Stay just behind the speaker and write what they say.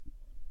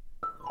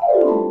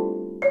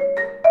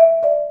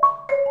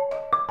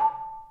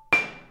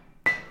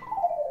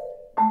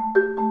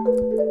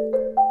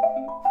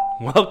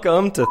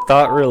Welcome to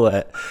Thought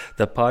Roulette,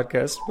 the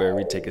podcast where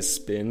we take a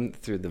spin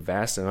through the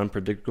vast and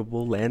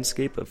unpredictable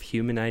landscape of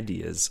human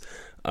ideas.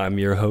 I'm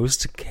your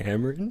host,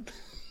 Cameron.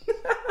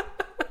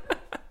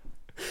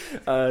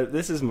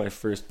 This is my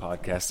first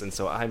podcast, and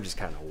so I'm just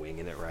kind of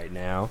winging it right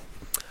now.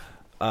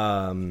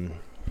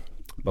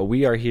 But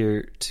we are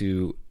here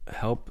to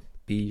help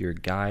be your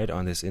guide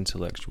on this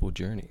intellectual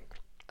journey.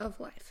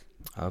 Of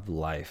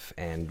life,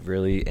 and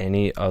really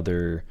any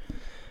other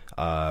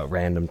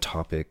random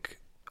topic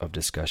of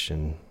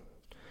discussion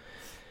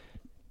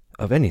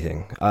of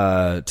anything.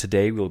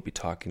 Today we'll be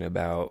talking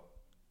about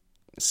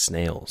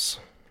snails.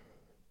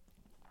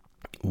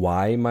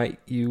 Why, might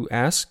you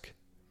ask?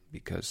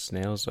 Because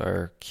snails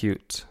are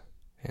cute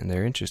and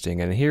they're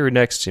interesting. And here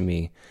next to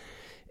me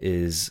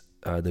is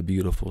the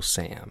beautiful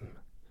Sam.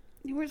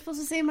 You weren't supposed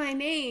to say my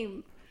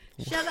name.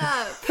 Shut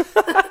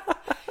up.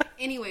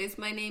 Anyways,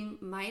 my name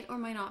might or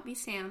might not be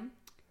Sam.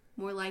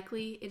 More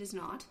likely, it is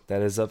not.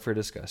 That is up for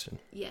discussion.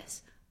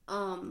 Yes.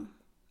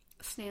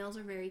 Snails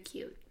are very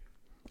cute.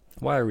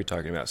 Why are we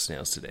talking about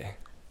snails today?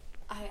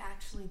 I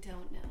actually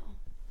don't know.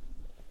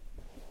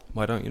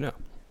 Why don't you know?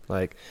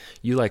 Like,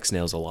 you like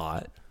snails a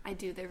lot. I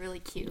do. They're really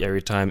cute.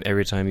 Every time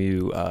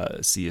you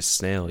see a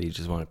snail, you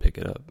just want to pick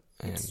it up.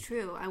 And it's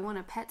true. I want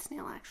a pet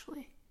snail,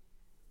 actually.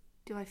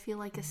 Do I feel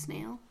like a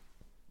snail?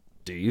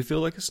 Do you feel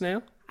like a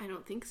snail? I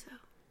don't think so.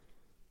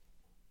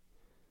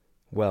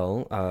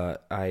 Well,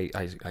 I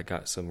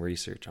got some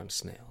research on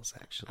snails,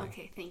 actually.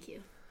 Okay, thank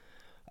you.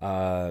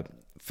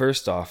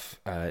 First off,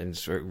 and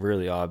it's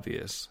really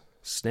obvious,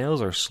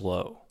 snails are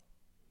slow.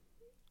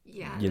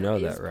 Yeah, you know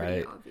that,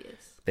 right?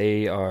 Obvious.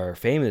 They are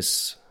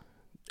famous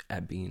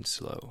at being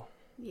slow.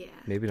 Yeah.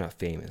 Maybe not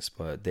famous,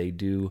 but they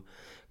do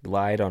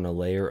glide on a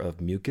layer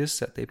of mucus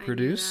that they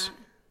produce.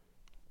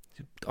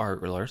 Our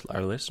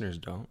listeners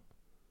don't.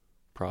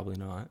 Probably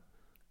not.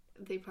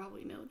 They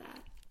probably know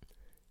that.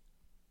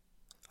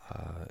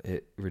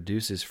 It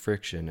reduces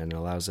friction and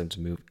allows them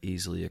to move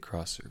easily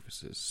across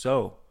surfaces.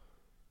 So,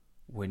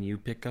 when you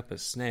pick up a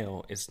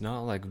snail, it's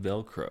not like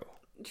Velcro.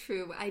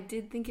 True. I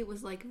did think it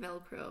was like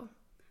Velcro.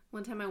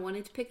 One time I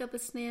wanted to pick up a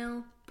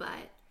snail,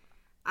 but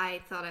I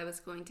thought I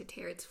was going to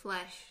tear its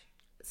flesh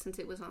since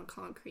it was on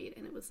concrete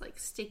and it was like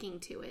sticking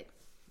to it.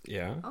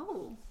 Yeah?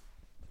 Oh,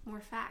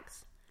 more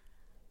facts.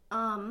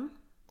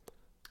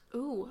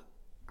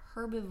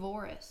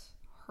 Herbivorous.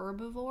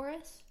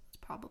 Herbivorous? That's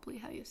probably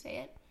how you say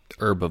it.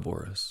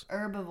 Herbivorous.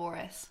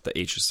 The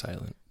H is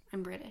silent.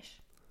 I'm British.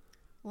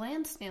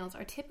 Land snails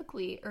are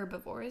typically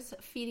herbivores,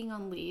 feeding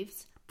on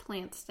leaves,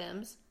 plant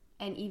stems,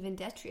 and even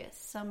detritus.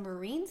 Some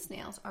marine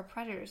snails are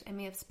predators and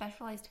may have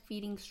specialized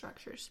feeding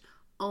structures.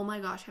 Oh my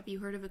gosh, have you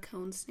heard of a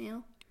cone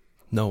snail?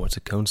 No, what's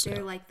a cone snail?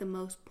 They're like the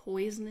most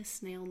poisonous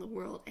snail in the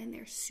world, and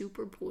they're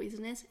super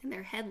poisonous, and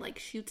their head like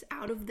shoots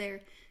out of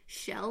their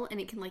shell, and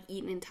it can like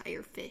eat an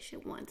entire fish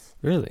at once.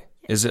 Really?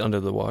 Yeah. Is it under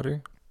the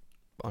water?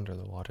 Under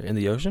the water? In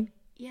the ocean?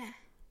 Yeah.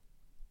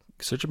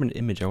 Search up an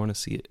image. I want to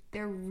see it.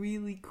 They're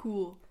really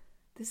cool.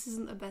 This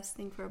isn't the best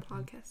thing for a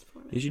podcast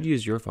format. You should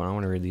use your phone. I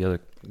want to read the other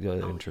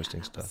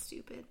interesting stuff.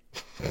 Stupid.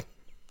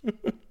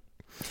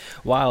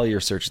 While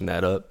you're searching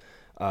that up,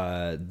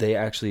 they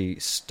actually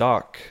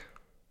stalk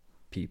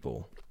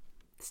people.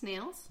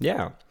 Snails?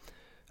 Yeah.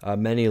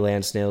 Many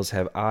land snails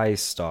have eye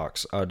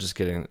stalks. Oh, just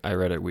kidding. I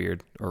read it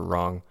weird or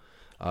wrong.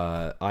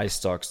 Eye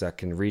stalks that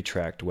can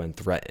retract when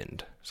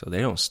threatened. So they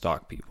don't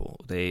stalk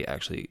people. They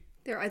actually...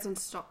 Their eyes don't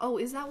stalk. Oh,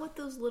 is that what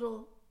those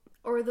little...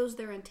 Or are those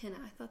their antennae?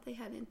 I thought they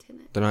had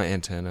antennae. They're not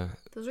antennae.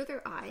 Those are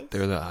their eyes?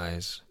 They're the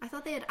eyes. I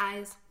thought they had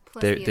eyes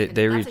plus the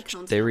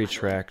antennae. They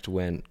retract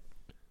when...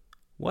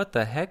 What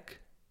the heck?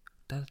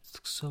 That's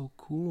so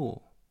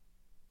cool.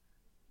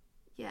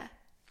 Yeah.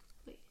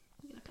 Wait,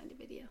 I'm going to find a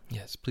video.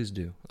 Yes, please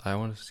do. I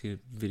want to see a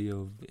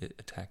video of it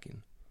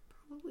attacking.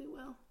 Probably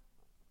will.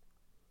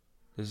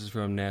 This is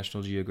from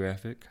National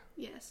Geographic.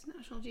 Yes,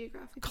 National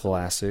Geographic.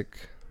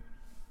 Classic.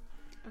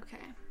 Okay.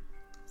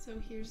 So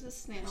here's the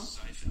snail.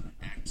 Siphon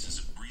acts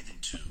as a breathing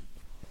tube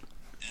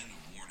and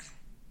a warning.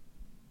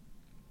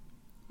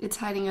 It's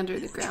hiding under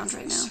the ground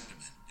right now.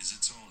 Sediment is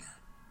its owner,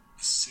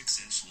 a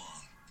 6-inch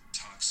long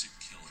toxic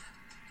killer.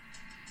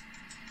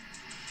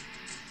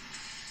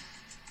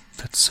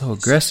 That's so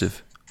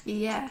aggressive.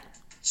 Yeah.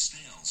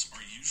 Snails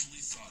are usually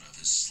thought of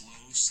as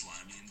slow,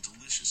 slimy, and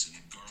delicious in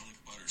a garlic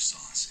butter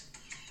sauce.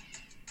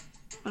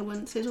 I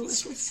wouldn't say With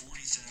some delicious.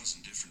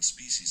 40,000 different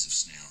species of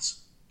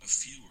snails, a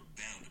few are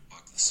bound to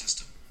buck the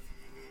system.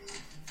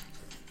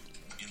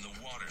 In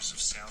the waters of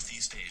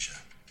Southeast Asia,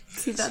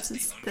 See, that's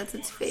this is its the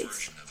face. underwater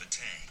version of a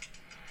tank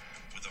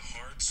with a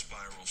hard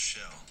spiral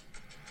shell,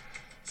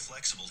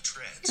 flexible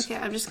treads. Okay,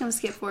 I'm just going to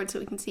skip forward so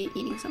we can see it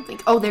eating something.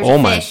 Oh, there's Oh a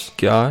my fish.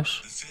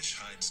 gosh. The fish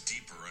hides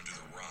deeper under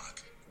the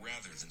rock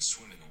rather than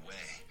swimming away.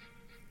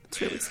 It's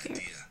really Bad scary.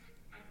 idea.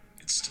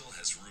 It still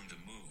has room to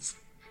move.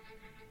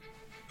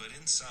 But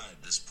inside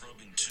this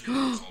probing tube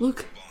called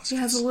Look, he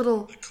has a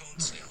little... the cone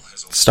snail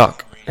has a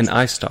Stalk. long-range An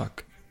eye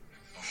stalk.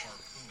 a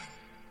harpoon.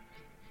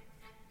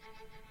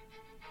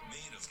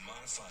 Made of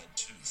modified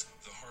tooth,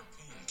 the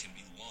harpoon can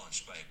be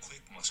launched by a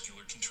quick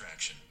muscular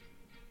contraction.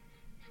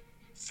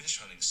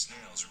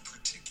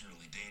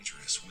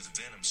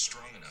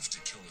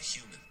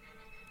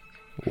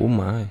 Oh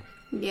my.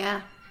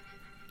 Yeah.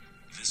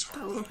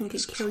 That little thing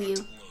could kill you.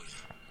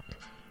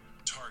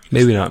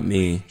 Maybe not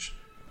me.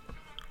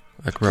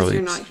 I could probably.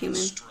 You're not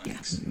human. Yeah.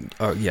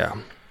 Oh yeah.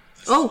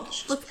 Oh,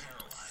 look!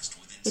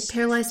 It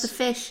paralyzed the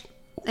fish,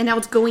 and now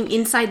it's going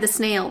inside the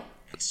snail.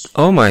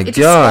 Oh my gosh! It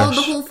just swallowed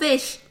the whole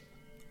fish.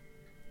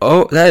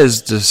 Oh, that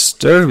is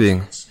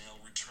disturbing.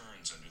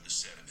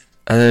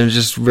 And then it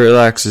just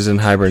relaxes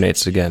and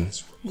hibernates again.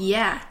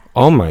 Yeah.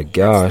 Oh my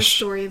gosh. That's the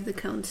story of the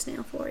cone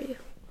snail for you.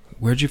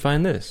 Where'd you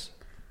find this?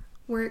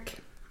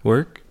 Work?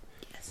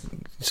 Yes.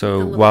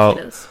 So while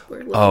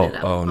we're looking it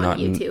up on not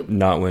YouTube.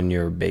 Not when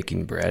you're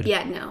baking bread.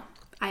 Yeah, no.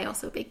 I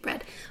also bake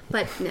bread,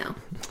 but no.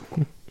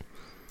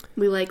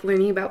 We like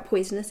learning about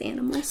poisonous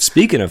animals.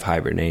 Speaking of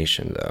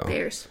hibernation, though,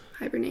 bears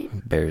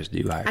hibernate. Bears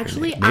do hibernate.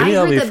 Actually, I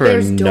heard that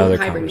bears don't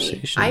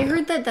hibernate. I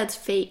heard that that's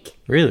fake.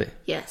 Really?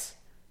 Yes.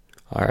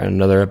 All right,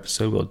 another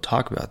episode we'll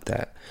talk about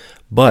that.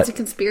 But it's a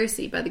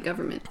conspiracy by the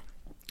government.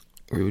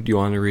 Do you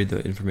want to read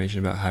the information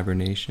about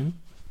hibernation?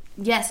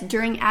 Yes,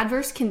 during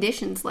adverse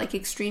conditions like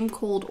extreme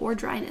cold or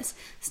dryness,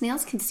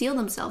 snails conceal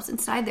themselves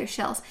inside their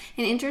shells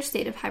and enter a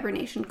state of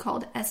hibernation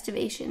called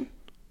estivation.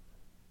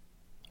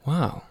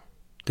 Wow.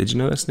 Did you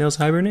know that snails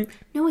hibernate?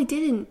 No, I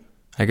didn't.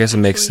 I guess it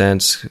makes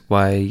sense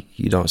why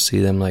you don't see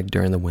them like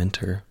during the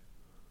winter.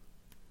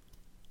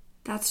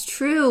 That's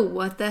true.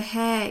 What the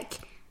heck?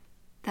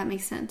 That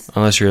makes sense.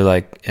 Unless you're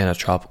like in a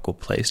tropical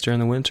place during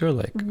the winter,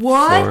 like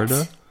what?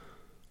 Florida.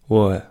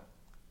 What?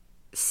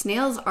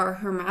 Snails are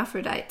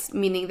hermaphrodites,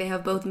 meaning they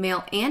have both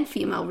male and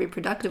female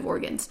reproductive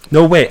organs.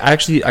 No, wait.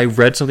 Actually, I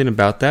read something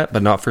about that,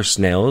 but not for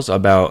snails,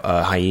 about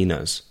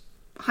hyenas.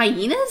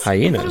 Hyenas?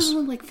 Hyenas. I thought it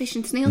was like fish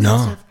and snails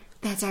and stuff.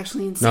 That's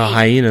actually insane. No,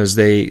 hyenas,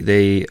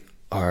 they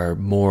are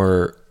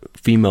more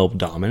female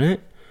dominant.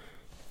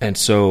 And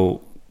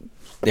so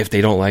if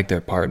they don't like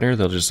their partner,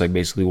 they'll just like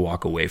basically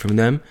walk away from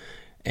them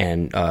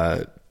and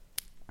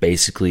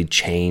basically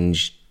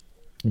change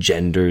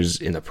genders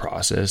in the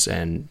process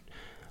and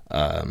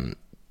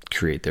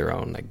create their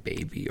own like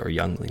baby or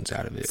younglings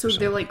out of it. So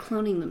they're like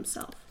cloning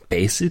themselves.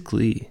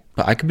 Basically.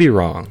 But I could be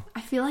wrong.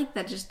 I feel like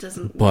that just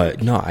doesn't But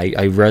work. no,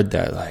 I read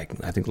that like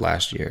I think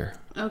last year.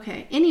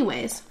 Okay.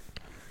 Anyways.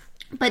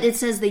 But it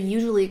says they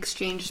usually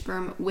exchange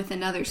sperm with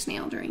another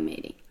snail during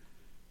mating.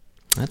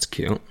 That's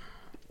cute.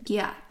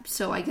 Yeah.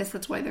 So I guess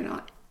that's why they're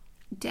not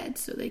dead.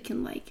 So they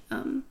can like,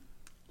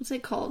 what's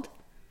it called?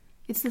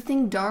 It's the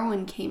thing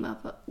Darwin came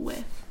up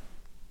with.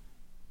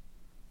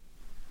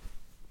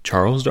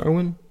 Charles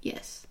Darwin?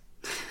 Yes.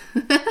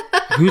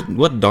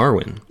 What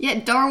Darwin? Yeah,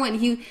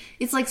 Darwin.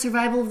 It's like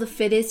survival of the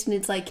fittest, and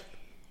it's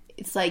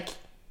like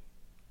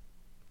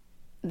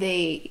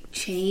they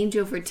change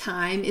over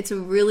time. It's a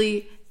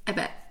really, I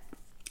bet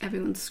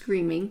everyone's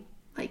screaming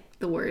like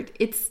the word.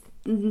 It's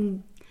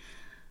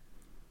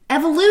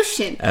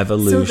evolution.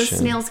 Evolution. So the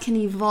snails can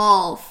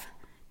evolve.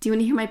 Do you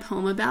want to hear my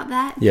poem about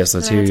that? Yes,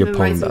 let's hear your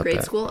poem about grade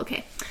that. School?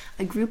 Okay.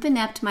 A group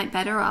inept might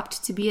better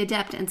opt to be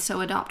adept, and so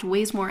adopt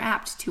ways more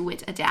apt to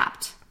wit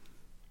adapt.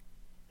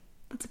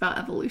 That's about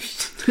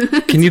evolution.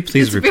 Can you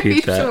please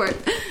repeat very that? Short.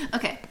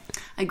 Okay.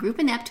 A group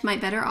inept might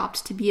better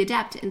opt to be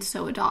adept, and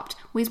so adopt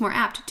ways more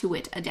apt to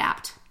wit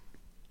adapt.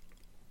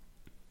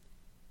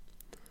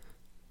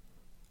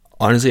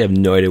 Honestly, I have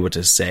no idea what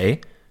to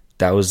say.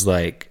 That was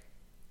like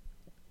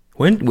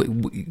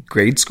when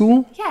grade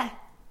school? Yeah.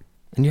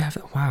 And you have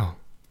wow.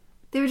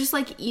 They were just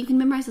like, you can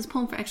memorize this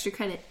poem for extra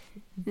credit.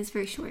 It's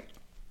very short.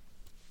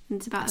 And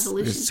it's about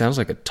evolution. It sounds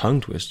like a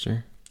tongue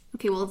twister.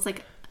 Okay, well, it's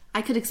like,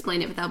 I could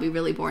explain it, but that would be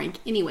really boring.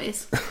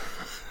 Anyways.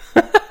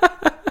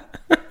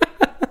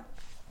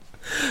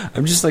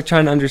 I'm just like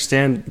trying to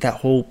understand that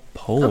whole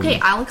poem. Okay,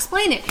 I'll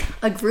explain it.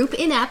 A group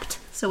inept,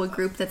 so a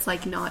group that's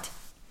like not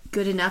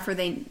good enough or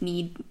they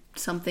need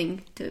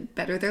something to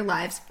better their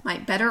lives,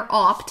 might better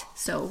opt,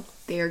 so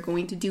they are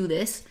going to do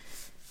this,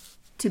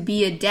 to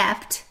be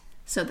adept,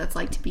 so that's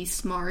like to be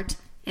smart,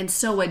 and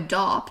so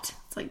adopt,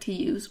 it's like to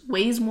use,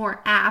 ways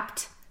more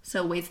apt,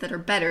 so ways that are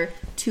better,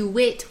 to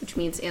wit, which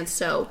means and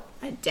so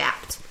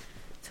adapt.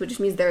 So it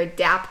just means they're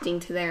adapting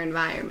to their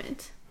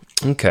environment.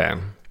 Okay.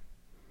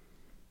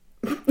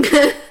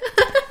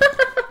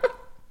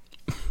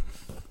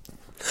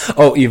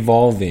 Oh,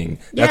 evolving.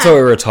 That's what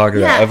we were talking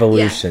about.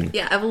 Evolution.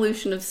 Yeah,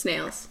 evolution of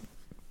snails.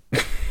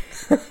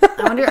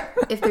 I wonder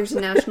if there's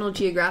a National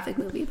Geographic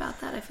movie about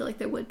that. I feel like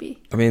there would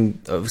be. I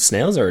mean,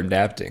 snails are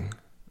adapting.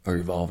 Or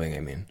evolving,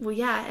 I mean. Well,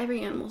 yeah,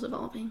 every animal's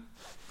evolving.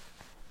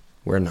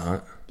 We're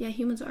not. Yeah,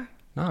 humans are.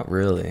 Not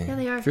really. Yeah,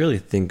 they are. If you really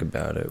think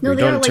about it. No, we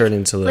they don't are, turn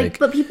into like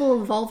but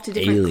people evolve to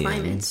different aliens.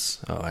 climates.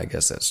 Oh, I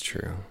guess that's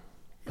true.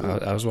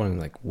 I was wondering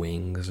like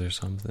wings or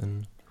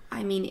something.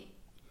 I mean,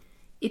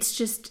 it's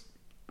just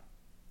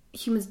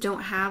humans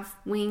don't have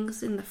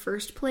wings in the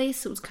first place,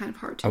 so it's kind of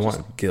hard to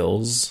want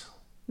gills.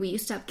 We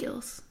used to have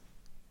gills.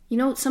 You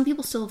know, some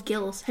people still have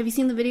gills. Have you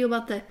seen the video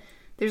about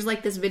there's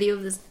like this video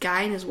of this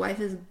guy and his wife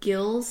has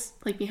gills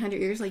like behind her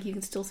ears, like you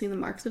can still see the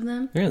marks of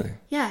them? Really?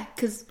 Yeah,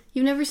 because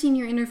you've never seen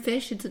Your Inner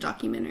Fish. It's a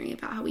documentary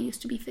about how we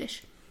used to be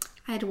fish.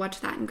 I had to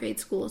watch that in grade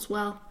school as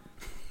well.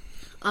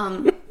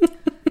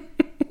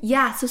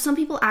 Yeah, so some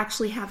people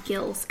actually have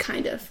gills,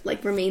 kind of,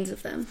 like remains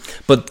of them.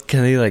 But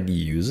can they, like,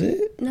 use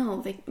it?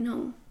 No.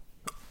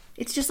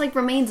 It's just like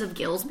remains of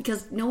gills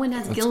because no one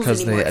has gills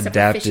because anymore. Because they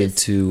adapted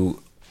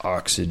to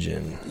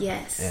oxygen.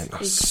 Yes, and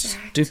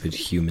exactly. Stupid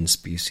human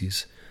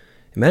species.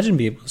 Imagine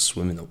being able to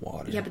swim in the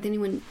water. Yeah, but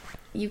then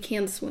you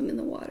can swim in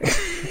the water.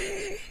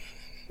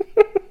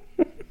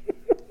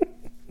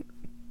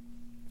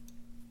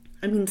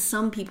 I mean,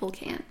 some people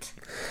can't.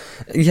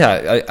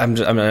 Yeah, I'm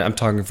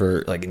talking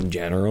for, like, in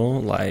general,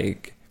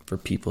 like, for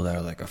people that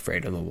are, like,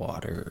 afraid of the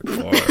water,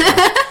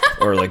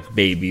 or like,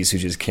 babies who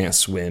just can't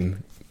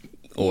swim,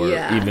 or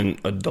even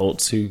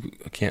adults who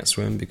can't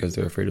swim because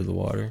they're afraid of the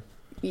water.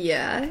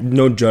 Yeah.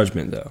 No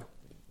judgment, though.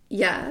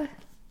 Yeah.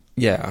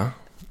 Yeah.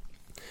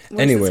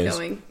 Where's Anyways, this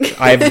going?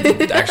 I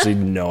have actually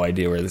no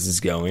idea where this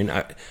is going.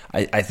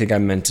 I think I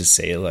meant to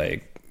say,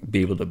 like, be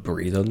able to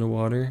breathe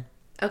underwater.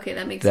 Okay,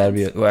 that makes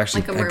sense. Well,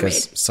 actually, like a mermaid. I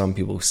guess some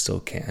people still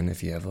can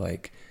if you have,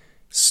 like,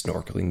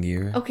 snorkeling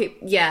gear. Okay,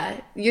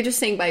 yeah. You're just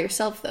saying by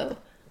yourself, though.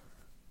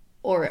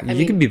 Or, I mean...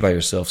 You can be by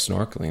yourself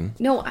snorkeling.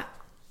 No,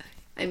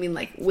 I mean,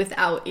 like,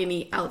 without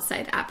any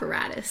outside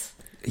apparatus.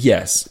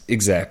 Yes,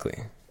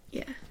 exactly.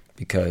 Yeah.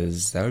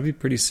 Because that would be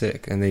pretty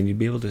sick. And then you'd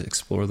be able to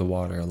explore the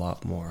water a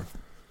lot more.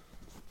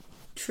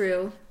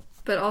 True.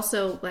 But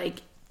also,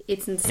 like,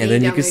 it's insane. And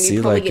then you could see,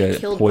 like, a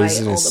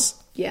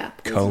poisonous poison.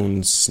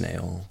 cone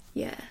snail.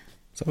 Yeah.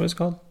 Is that what it's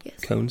called? Yes.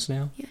 Cone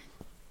snail? Yeah.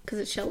 Because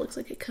its shell looks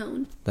like a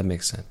cone. That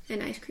makes sense.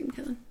 An ice cream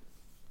cone.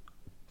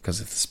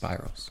 Because of the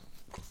spirals.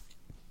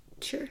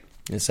 Sure.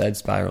 It said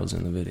spirals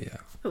in the video.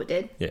 Oh, it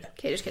did? Yeah.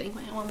 Okay, just kidding.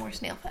 I want more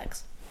snail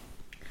facts.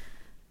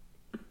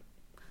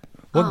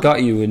 What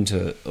got you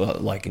into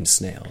liking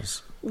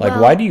snails? Like,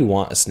 why do you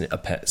want a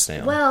pet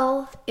snail?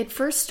 Well, it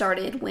first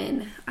started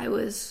when I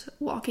was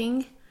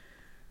walking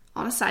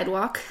on a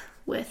sidewalk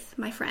with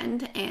my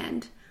friend,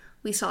 and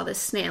we saw this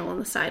snail on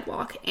the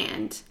sidewalk,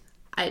 and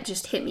it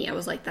just hit me. I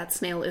was like, that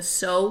snail is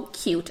so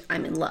cute.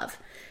 I'm in love.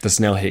 The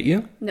snail hit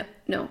you?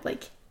 No,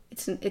 like,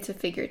 it's a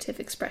figurative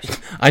expression.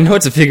 I know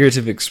it's a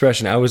figurative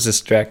expression. I was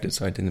distracted,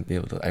 so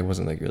I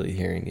wasn't, like, really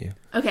hearing you.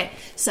 Okay,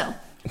 so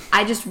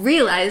I just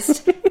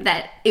realized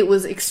that it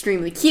was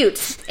extremely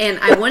cute, and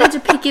I wanted to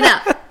pick it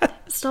up.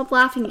 Stop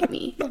laughing at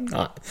me.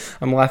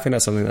 I'm laughing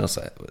at something else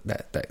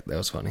that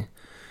was funny.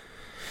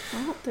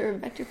 Well, they're a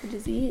vector for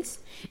disease.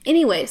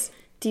 Anyways,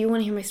 do you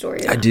want to hear my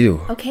story? I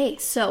do. Okay,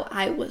 so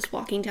I was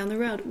walking down the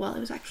road. Well, it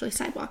was actually a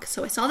sidewalk.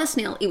 So I saw the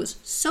snail. It was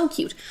so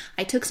cute.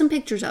 I took some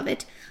pictures of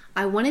it.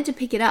 I wanted to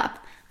pick it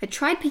up. I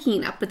tried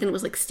picking it up, but then it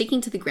was like sticking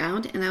to the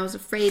ground, and I was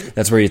afraid.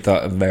 That's where you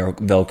thought of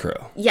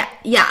Velcro. Yeah.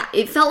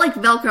 It felt like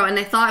Velcro, and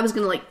I thought I was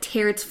going to like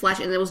tear its flesh,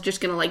 and it was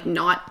just going to like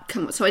not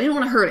come. So I didn't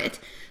want to hurt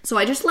it. So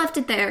I just left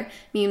it there.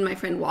 Me and my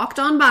friend walked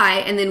on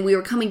by, and then we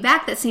were coming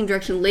back that same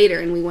direction later,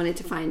 and we wanted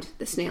to find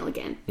the snail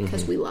again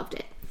because we loved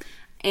it.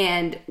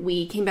 And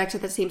we came back to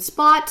the same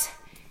spot,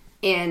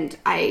 and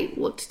I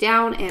looked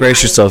down and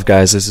brace yourself,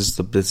 guys. This is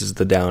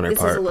the downer part.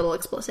 This is a little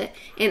explicit,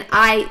 and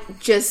I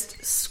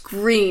just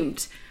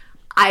screamed.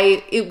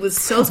 It was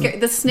so scary.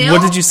 The snail.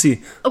 What did you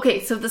see?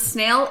 Okay, so the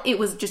snail, it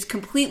was just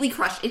completely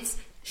crushed. Its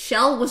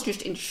shell was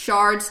just in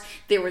shards.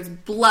 There was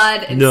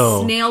blood and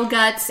snail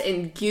guts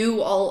and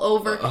goo all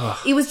over. Ugh.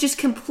 It was just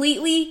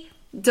completely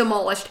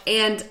demolished,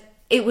 and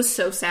it was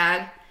so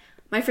sad.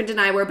 My friend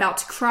and I were about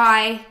to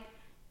cry.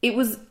 It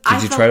was.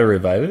 Did you try to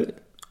revive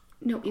it?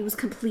 No, it was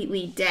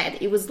completely dead.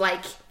 It was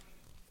like,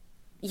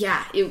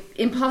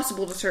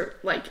 impossible to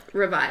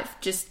revive.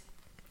 Just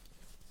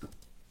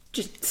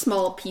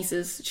small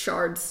pieces,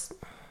 shards.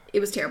 It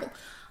was terrible.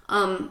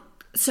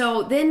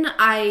 So then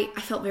I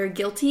felt very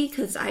guilty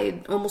because I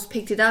had almost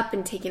picked it up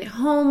and taken it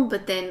home,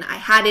 but then I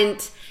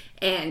hadn't,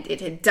 and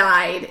it had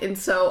died. And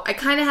so I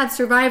kind of had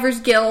survivor's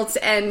guilt,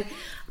 and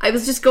I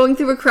was just going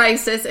through a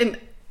crisis. And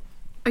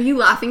are you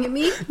laughing at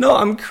me? No,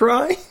 I'm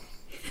crying.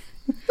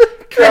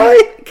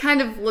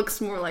 Kind of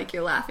looks more like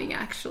you're laughing,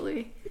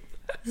 actually.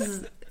 This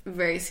is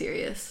very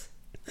serious.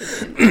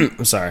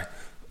 I'm sorry.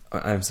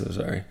 I'm so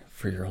sorry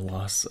for your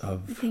loss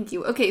of... Thank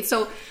you. Okay,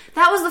 so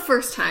that was the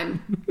first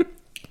time.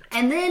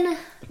 And then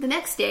the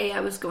next day, I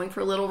was going for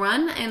a little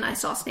run, and I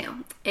saw a snail.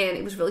 And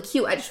it was really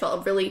cute. I just felt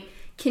a really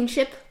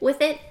kinship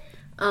with it.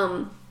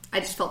 I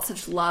just felt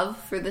such love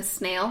for this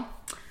snail.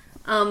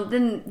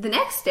 Then the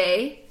next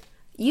day,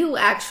 you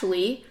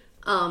actually...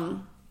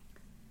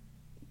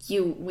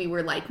 we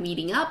were like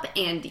meeting up,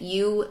 and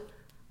you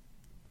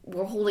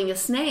were holding a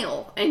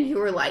snail, and you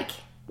were like,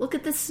 look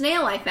at this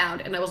snail I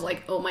found. And I was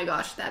like, oh my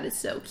gosh, that is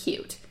so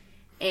cute.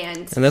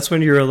 And that's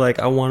when you were like,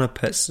 I want a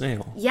pet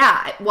snail.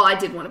 Yeah, well, I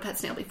did want a pet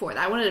snail before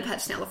that. I wanted a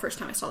pet snail the first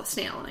time I saw the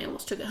snail, and I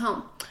almost took it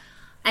home.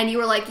 And you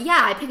were like,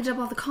 yeah, I picked it up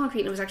off the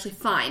concrete, and it was actually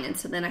fine. And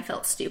so then I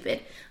felt stupid.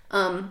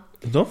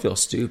 Don't feel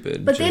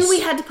stupid. But then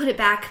we had to put it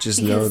back just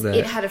because know that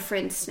it had a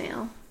friend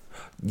snail.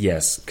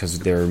 Yes, because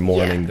they were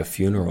mourning the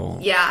funeral.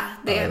 Yeah,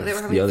 they were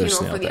having a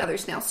funeral for the other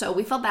snail. So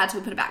we felt bad, so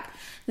we put it back.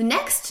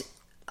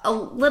 A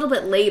little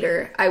bit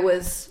later, I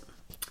was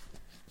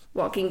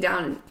walking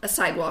down a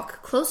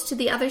sidewalk close to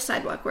the other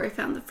sidewalk where I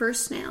found the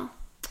first snail.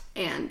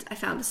 And I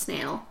found a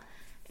snail.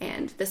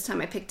 And this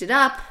time I picked it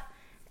up,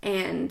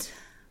 and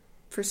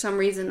for some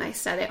reason I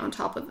set it on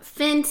top of a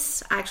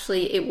fence.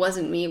 Actually, it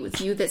wasn't me. It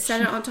was you that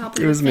set it on top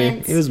of the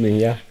fence. It was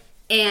me, yeah.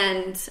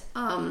 And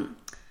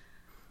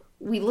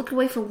we looked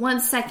away for 1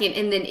 second,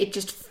 and then it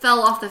just fell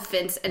off the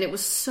fence, and it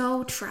was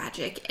so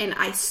tragic, and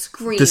I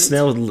screamed. The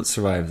snail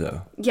survived,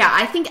 though. Yeah,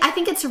 I think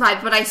it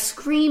survived, but I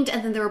screamed,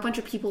 and then there were a bunch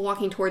of people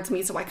walking towards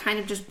me, so I kind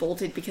of just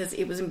bolted because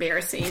it was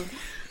embarrassing.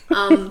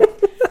 And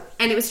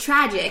it was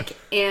tragic,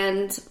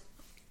 and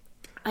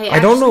I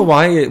don't know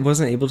why it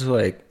wasn't able to,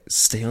 like,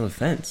 stay on the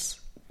fence.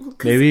 Well,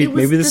 maybe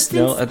the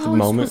snail at the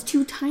moment was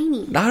too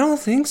tiny. I don't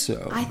think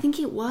so. I think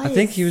it was. I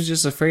think he was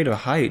just afraid of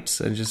heights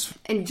and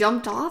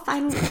jumped off.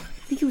 I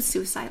think he was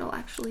suicidal.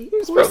 Actually, he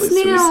was probably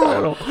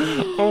suicidal.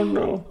 Oh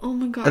no! Oh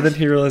my gosh! And then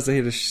he realized they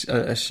had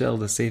a shell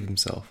to save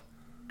himself.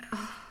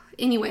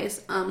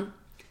 Anyways,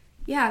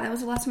 yeah, that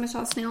was the last time I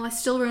saw a snail. I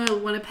still really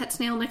want a pet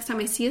snail. Next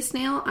time I see a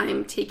snail,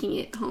 I'm taking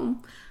it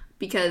home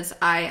because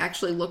I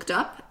actually looked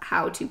up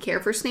how to care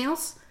for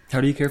snails. How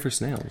do you care for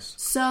snails?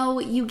 So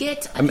you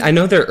get... I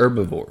know they're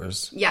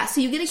herbivores. Yeah, so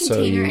you get a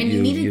container and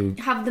you need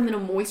to have them in a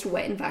moist,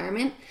 wet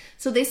environment.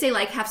 So they say,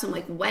 like, have some,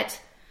 like,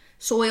 wet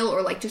soil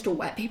or, like, just a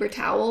wet paper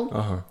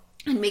towel.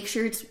 And make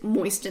sure it's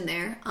moist in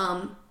there.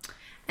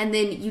 And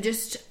then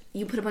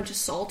you put a bunch of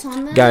salt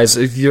on them. Guys,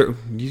 if you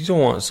don't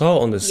want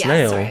salt on the snail...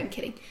 Yeah, sorry, I'm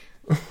kidding.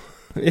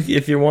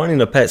 if you're wanting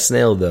a pet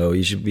snail, though,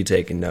 you should be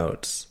taking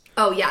notes.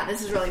 Oh, yeah,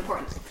 this is really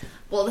important.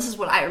 Well, this is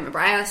what I remember.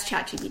 I asked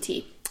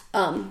ChatGPT.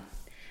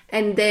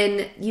 And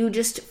then you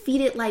just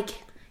feed it, like,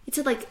 it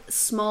said, like,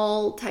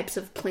 small types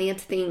of plant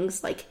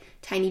things, like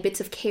tiny bits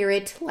of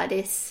carrot,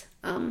 lettuce,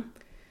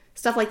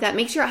 stuff like that.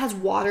 Make sure it has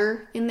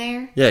water in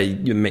there. Yeah,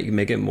 you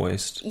make it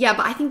moist. Yeah,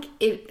 but I think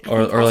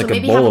or like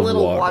maybe a bowl have a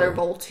little of water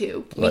bowl,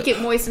 too. Like, make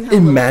it moist and have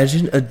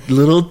imagine a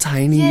little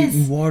tiny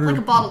water... like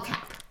a bottle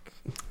cap.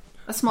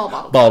 A small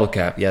bottle cap. Bottle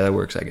cap. Yeah, that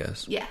works, I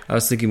guess. Yeah. I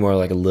was thinking more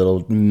like a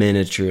little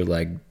miniature,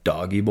 like,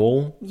 doggy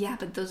bowl. Yeah,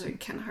 but those are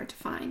kind of hard to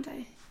find.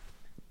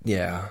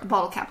 Yeah. A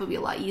bottle cap would be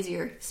a lot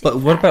easier. But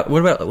what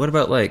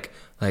about like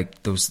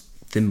those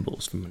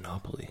thimbles from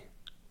Monopoly?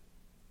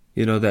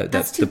 You know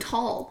that's too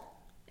tall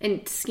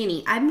and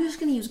skinny. I'm just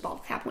gonna use a bottle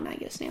cap when I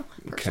get a snail.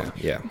 Personally.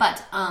 Okay, yeah.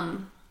 But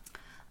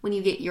when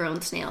you get your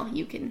own snail,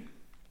 you can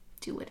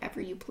do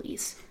whatever you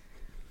please,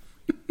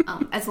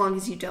 as long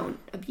as you don't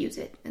abuse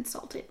it and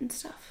salt it and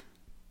stuff.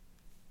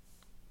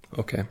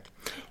 Okay.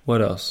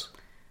 What else?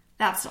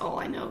 That's all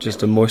I know.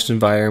 Just really. A moist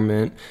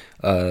environment.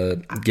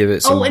 Give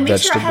it some vegetables. Oh, and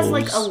make sure it has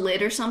like a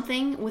lid or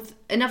something with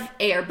enough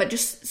air, but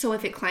just so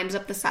if it climbs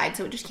up the side,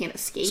 so it just can't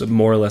escape. So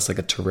more or less like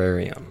a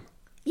terrarium.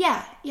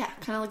 Yeah,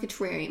 kind of like a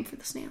terrarium for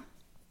the snail.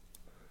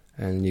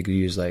 And you could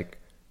use like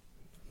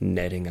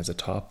netting as a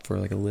top for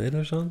like a lid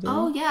or something.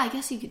 Oh yeah, I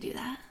guess you could do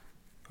that.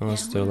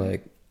 Unless they're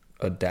like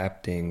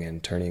adapting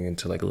and turning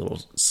into like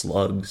little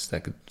slugs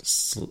that could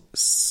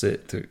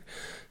sit through.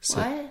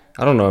 What?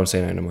 I don't know what I'm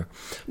saying anymore.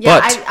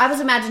 Yeah, but I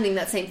was imagining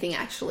that same thing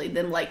actually.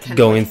 Them like kind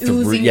going of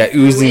like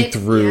oozing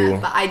through. Yeah,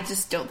 but I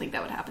just don't think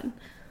that would happen.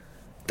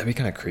 That'd be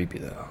kind of creepy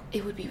though.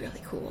 It would be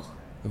really cool.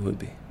 It would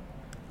be.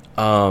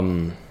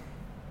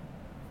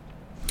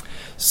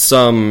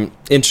 Some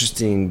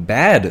interesting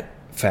bad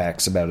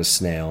facts about a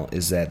snail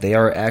is that they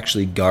are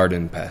actually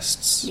garden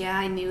pests. Yeah,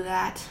 I knew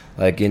that.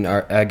 Like in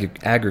our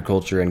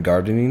agriculture and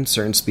gardening,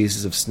 certain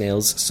species of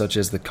snails, such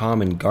as the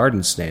common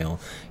garden snail,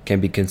 can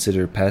be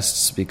considered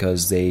pests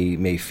because they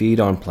may feed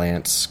on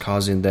plants,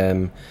 causing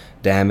them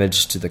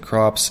damage to the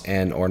crops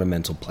and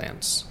ornamental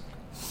plants.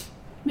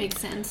 Makes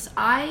sense. If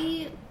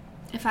I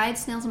had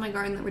snails in my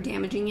garden that were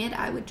damaging it,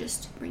 I would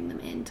just bring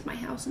them into my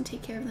house and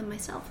take care of them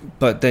myself.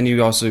 But then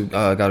you also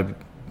got to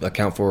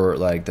account for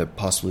like the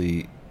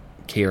possibly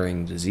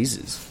carrying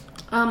diseases.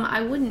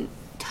 I wouldn't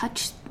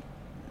touch.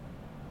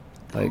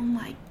 Like, oh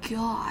my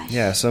gosh!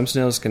 Yeah, some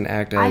snails can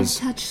act as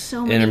I touch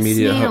so many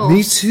intermediate. snails.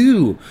 Me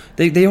too.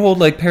 They hold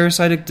like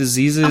parasitic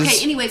diseases.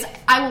 Okay. Anyways,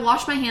 I will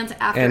wash my hands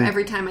after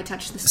every time I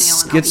touch the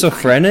snail.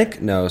 Schizophrenic?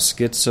 No,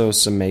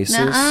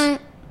 schistosomiasis. Nuh-uh.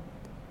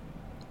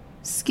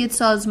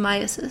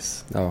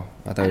 Schizosmiasis. Oh,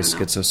 I thought it was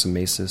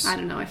schistosomiasis. I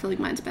don't know. I feel like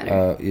mine's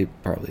better. It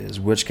probably is.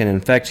 Which can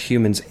infect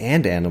humans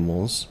and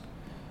animals.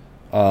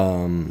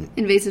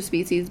 Invasive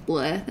species.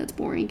 Bleh. That's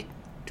boring.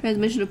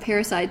 Transmission of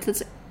parasites.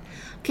 That's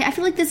okay. I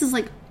feel like this is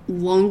like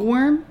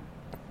lungworm.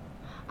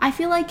 I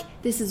feel like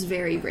this is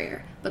very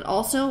rare. But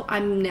also,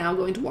 I'm now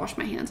going to wash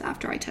my hands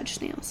after I touch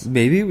snails.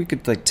 Maybe we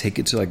could like take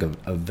it to like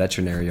a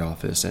veterinary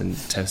office and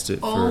test it.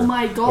 Oh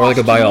my gosh! Or like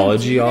a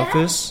biology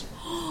office.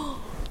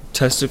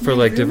 Test it for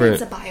like different.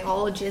 It's a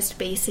biologist,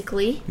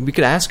 basically. We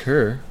could ask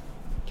her.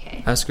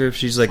 Okay. Ask her if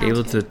she's like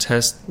able to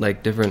test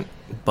like different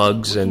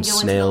bugs and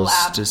snails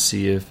to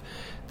see if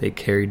they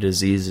carry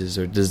diseases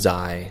or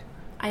die.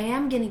 I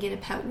am gonna get a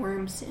pet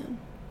worm soon.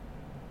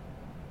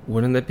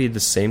 Wouldn't that be the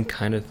same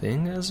kind of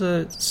thing as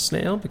a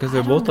snail? Because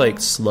they're both like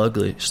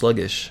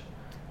sluggish.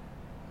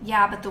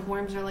 Yeah, but the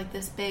worms are like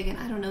this big, and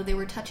I don't know. They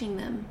were touching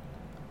them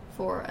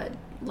for a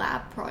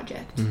lab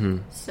project,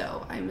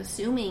 so I'm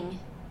assuming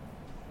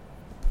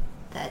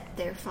that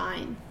they're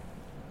fine.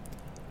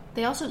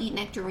 They also eat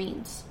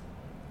nectarines.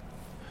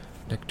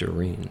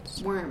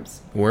 Nectarines?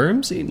 Worms.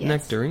 Worms eat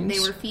nectarines? They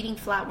were feeding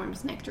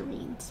flatworms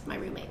nectarines, my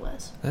roommate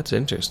was. That's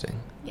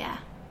interesting. Yeah.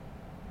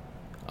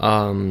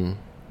 And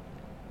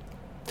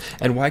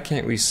why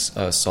can't we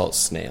salt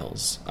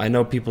snails? I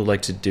know people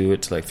like to do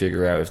it to like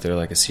figure out if they're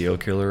like a serial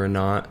killer or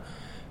not.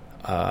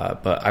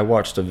 But I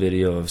watched a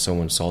video of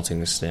someone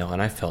salting a snail,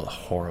 and I felt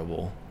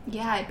horrible.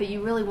 Yeah, but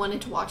you really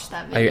wanted to watch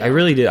that video. I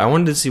really did. I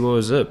wanted to see what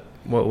was up.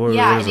 What it was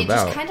about. Yeah, it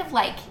just kind of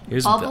like it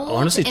was bubbled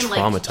honestly and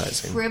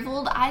traumatizing. Like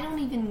shriveled. I don't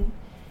even.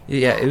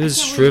 Yeah, it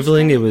was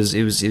shriveling. Really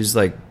it was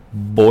like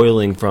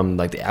boiling from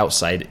like the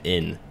outside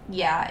in.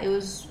 Yeah, it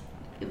was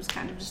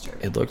kind of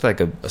disturbing. It looked like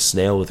a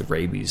snail with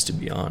rabies, to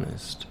be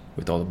honest,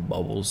 with all the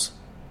bubbles.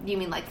 You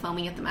mean like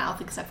foaming at the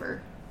mouth, except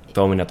for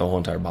foaming at the whole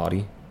entire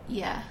body?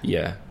 Yeah.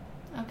 Yeah.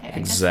 Okay.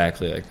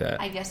 Exactly like that.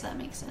 I guess that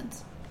makes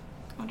sense.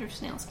 I wonder if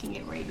snails can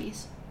get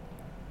rabies.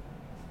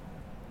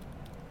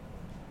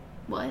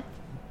 What?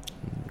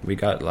 We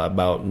got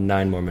about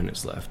 9 more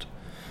minutes left.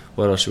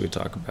 What else should we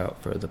talk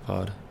about for the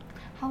pod?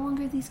 How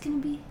long are these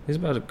going to be? It's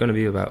going to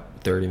be about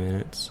 30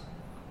 minutes.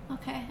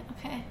 Okay.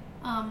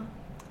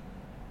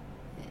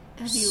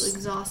 Have you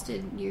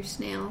exhausted your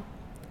snail?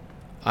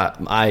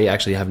 I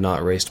actually have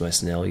not raced my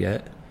snail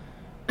yet.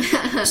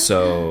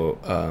 So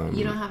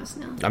you don't have a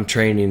snail. I'm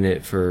training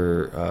it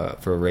for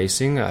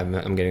racing.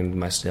 I'm getting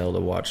my snail to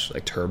watch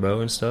like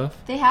Turbo and stuff.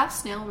 They have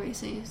snail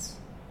races,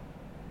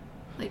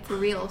 like for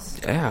reals.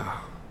 Yeah.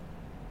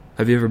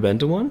 Have you ever been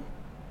to one?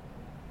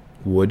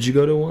 Would you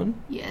go to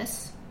one?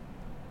 Yes.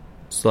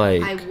 It's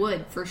like I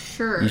would for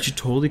sure. You should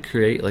totally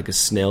create like a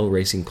snail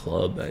racing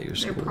club at your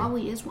school. There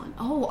probably is one.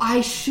 Oh,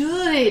 I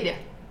should.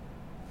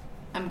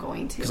 I'm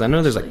going to. Because I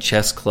know there's like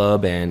chess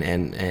club and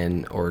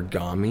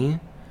origami.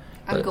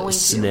 I'm going to.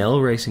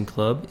 Snail racing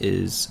club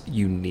is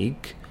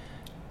unique,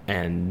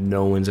 and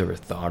no one's ever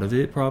thought of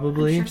it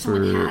probably I'm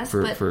sure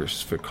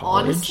for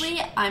college.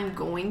 Honestly, I'm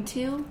going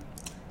to.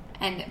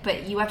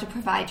 But you have to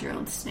provide your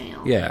own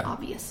snail. Yeah,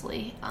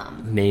 obviously.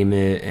 Name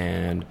it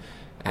and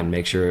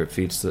make sure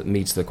it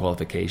meets the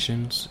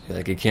qualifications.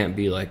 Like it can't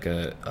be like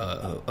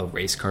a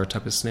race car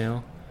type of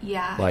snail.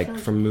 Yeah, like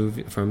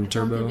from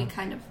Turbo. It'd be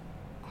kind of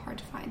hard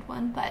to find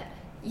one, but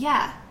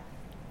yeah,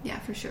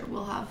 for sure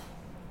we'll have.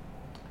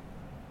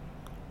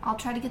 I'll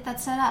try to get that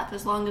set up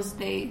as long as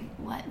they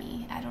let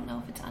me. I don't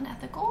know if it's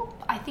unethical.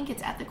 I think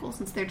it's ethical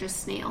since they're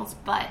just snails,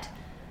 but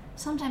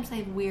sometimes they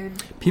have weird.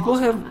 People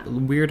have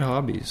weird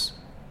hobbies.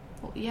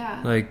 Well,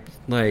 yeah.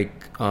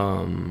 Like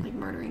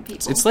murdering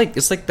people. It's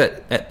like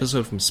that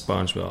episode from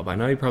SpongeBob. I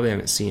know you probably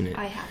haven't seen it.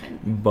 I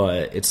haven't.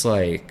 But it's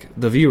like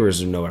the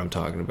viewers know what I'm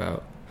talking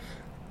about.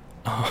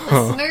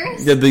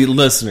 Listeners? Yeah, the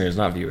listeners,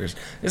 not viewers.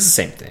 It's the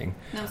same thing.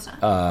 No, it's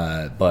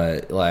not.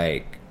 But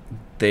like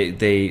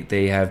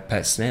they have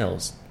pet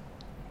snails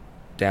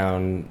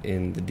down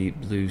in the deep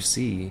blue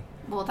sea.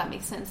 Well, that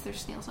makes sense. There's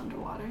snails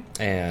underwater.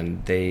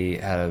 And they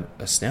had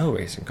a snail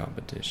racing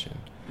competition.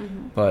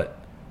 Mm-hmm. But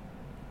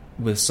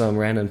with some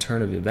random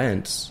turn of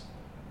events,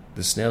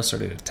 the snails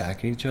started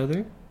attacking each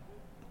other.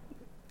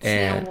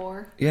 Snail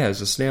war. Yeah, it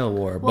was a snail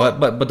war. Well,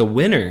 but the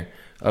winner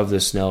of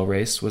the snail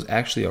race was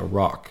actually a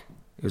rock.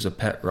 It was a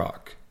pet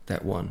rock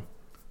that won.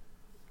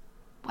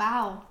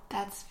 Wow,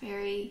 that's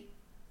very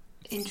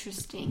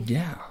interesting.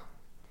 Yeah.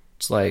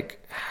 It's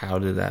like, how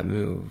did that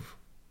move?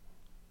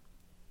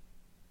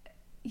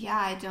 Yeah,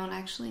 I don't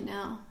actually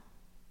know.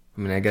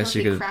 I mean, I guess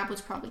you could. Crab was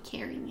probably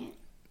carrying it.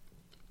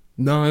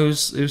 No, it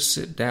was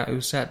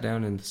sat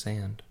down in the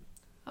sand.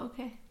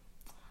 Okay.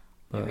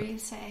 Whatever you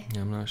say.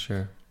 Yeah, I'm not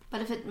sure.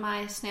 But if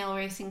my snail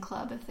racing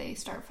club, if they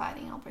start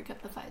fighting, I'll break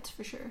up the fights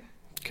for sure.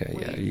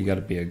 Okay, you got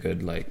to be a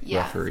good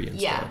referee and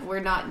stuff.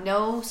 Yeah,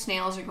 no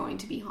snails are going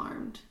to be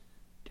harmed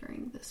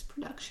during this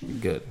production.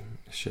 Good,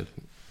 it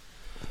shouldn't.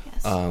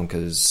 Yes.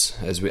 Because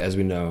as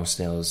we know,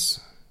 snails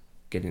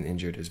getting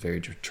injured is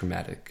very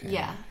traumatic.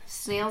 Yeah,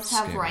 snails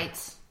have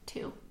rights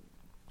too.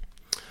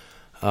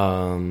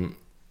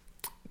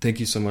 Thank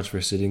you so much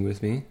for sitting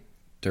with me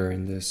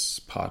during this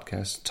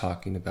podcast,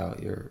 talking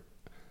about your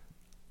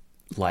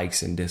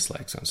likes and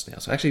dislikes on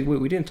snails. Actually,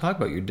 we didn't talk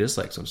about your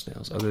dislikes on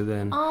snails, other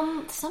than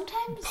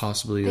sometimes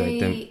possibly like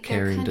them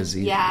carrying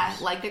disease. Yeah,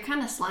 like they're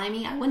kind of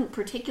slimy. I wouldn't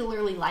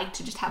particularly like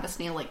to just have a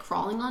snail like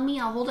crawling on me.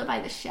 I'll hold it by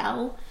the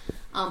shell.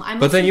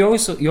 But then you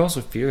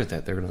also fear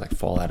that they're gonna like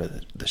fall out of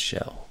the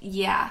shell.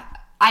 Yeah,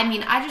 I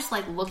mean, I just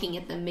like looking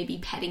at them, maybe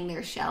petting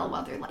their shell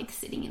while they're like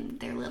sitting in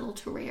their little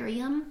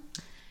terrarium.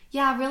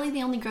 Yeah, really,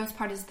 the only gross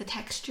part is the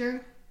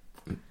texture.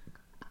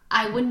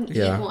 I wouldn't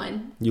eat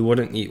one. You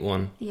wouldn't eat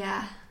one.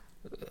 Yeah.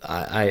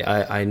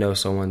 I know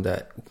someone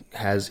that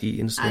has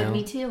eaten snail.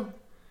 Me too.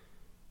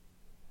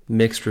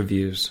 Mixed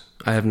reviews.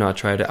 I have not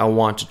tried it. I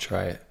want to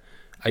try it.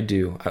 I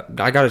do.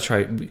 I gotta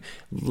try it.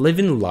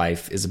 Living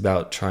life is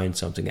about trying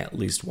something at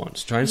least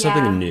once. Trying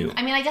something new.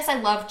 I mean, I guess I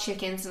love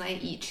chickens and I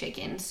eat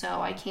chicken,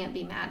 so I can't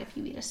be mad if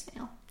you eat a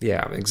snail.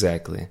 Yeah,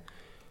 exactly.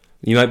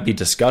 You might be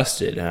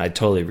disgusted, and I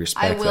totally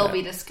respect that. I will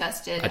be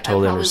disgusted. I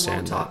totally probably understand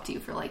won't talk to you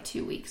for like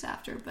 2 weeks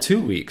after. But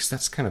 2 weeks?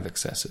 That's kind of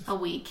excessive. A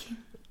week.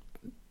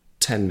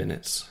 10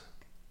 minutes.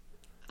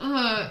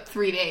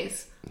 3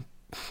 days.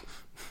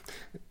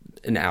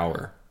 An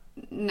hour.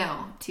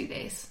 No, 2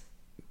 days.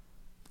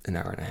 An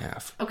hour and a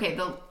half. Okay,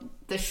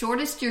 the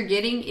shortest you're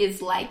getting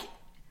is like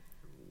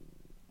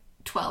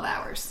 12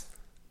 hours.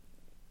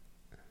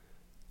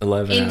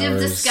 11 End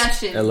hours. Of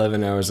discussion.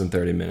 11 hours and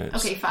 30 minutes.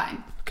 Okay,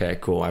 fine. Okay,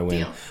 cool. I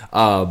win. Deal.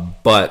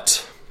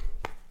 But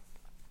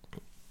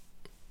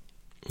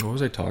what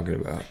was I talking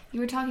about? You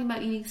were talking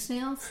about eating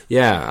snails?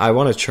 Yeah, I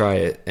want to try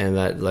it, and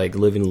that like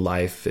living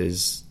life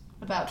is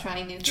about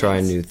trying new things.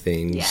 Trying new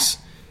things.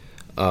 Yeah.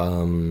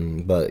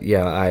 But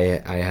yeah,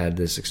 I had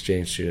this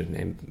exchange student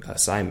named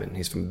Simon.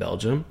 He's from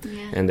Belgium,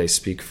 and they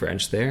speak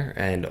French there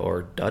and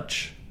or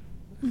Dutch.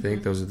 I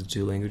think those are the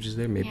two languages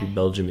there. Maybe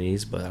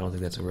Belgiumese, but I don't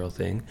think that's a real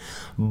thing.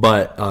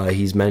 But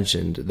he's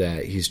mentioned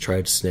that he's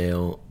tried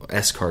snail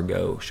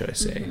escargot, should I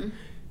say?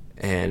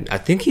 And I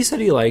think he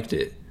said he liked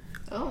it.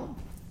 Oh.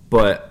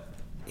 But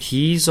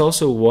he's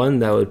also one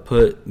that would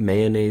put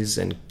mayonnaise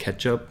and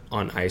ketchup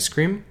on ice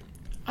cream.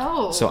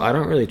 Oh. So I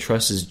don't really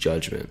trust his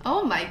judgment.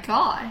 Oh my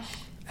gosh.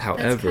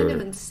 However, that's kind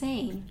of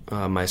insane.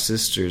 My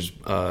sister's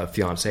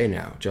fiance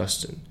now,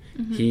 Justin,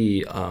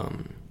 he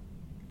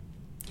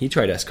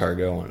tried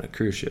escargot on a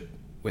cruise ship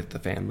with the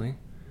family,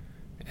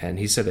 and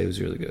he said it was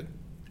really good.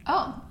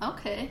 Oh,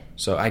 okay.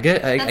 So I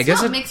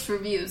guess not mixed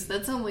reviews.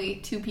 That's only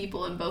 2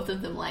 people, and both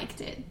of them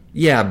liked it.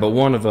 Yeah, but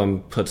one of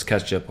them puts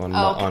ketchup on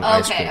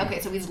ice cream.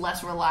 Okay, so he's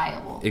less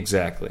reliable.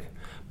 Exactly.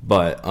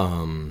 But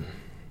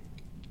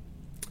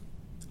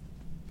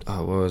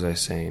what was I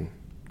saying?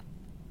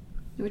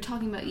 You were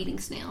talking about eating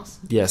snails.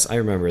 Yes, I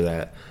remember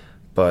that,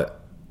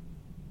 but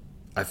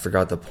I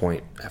forgot the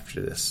point after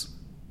this.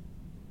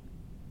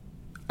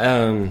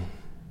 I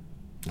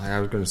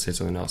was going to say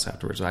something else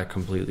afterwards. I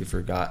completely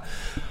forgot.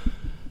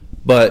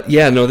 But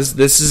yeah, no,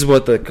 this is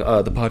what the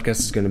podcast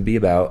is going to be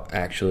about.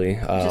 Actually,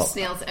 just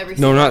snails.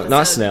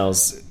 Not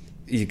snails.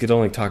 You could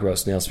only talk about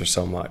snails for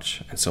so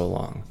much and so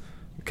long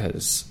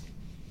because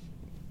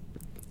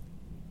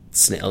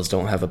snails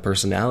don't have a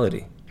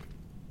personality.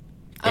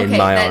 Okay, in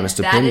my honest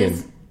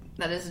opinion,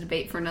 that is a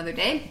debate for another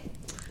day.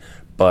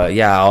 But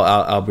yeah,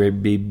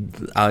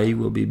 I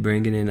will be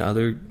bringing in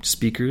other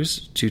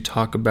speakers to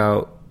talk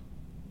about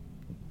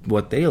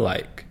what they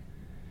like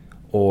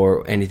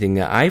or anything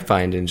that I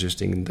find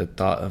interesting in the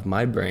thought of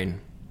my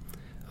brain.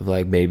 Of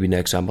like maybe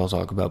next time I'll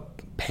talk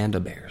about panda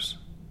bears.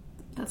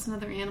 That's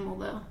another animal,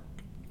 though.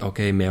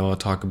 Okay, maybe I'll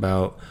talk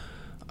about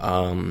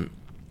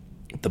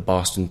the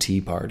Boston Tea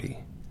Party.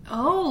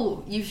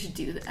 Oh, you should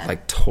do that.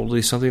 Like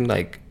totally something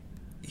like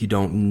you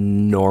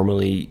don't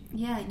normally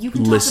you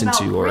can listen talk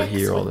to about or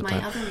hear all the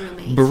time. Other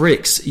roommates.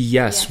 Bricks,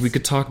 yes, we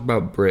could talk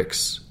about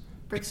bricks.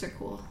 Bricks are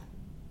cool.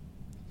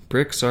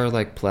 Bricks are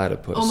like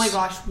platypus. Oh my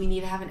gosh, we need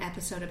to have an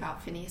episode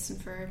about Phineas and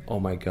Ferb. Oh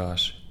my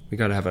gosh. We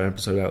gotta have an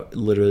episode about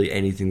literally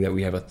anything that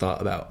we have a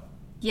thought about.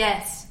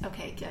 Yes.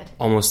 Okay, good.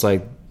 Almost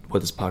like what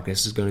this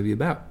podcast is going to be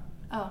about.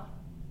 Oh,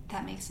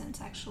 that makes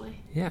sense, actually.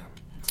 Yeah.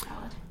 That's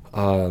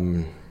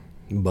valid.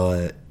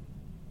 But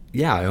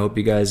yeah, I hope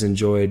you guys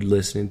enjoyed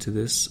listening to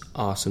this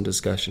awesome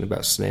discussion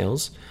about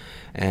snails,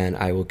 and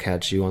I will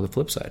catch you on the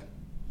flip side.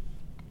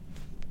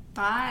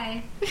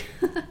 Bye.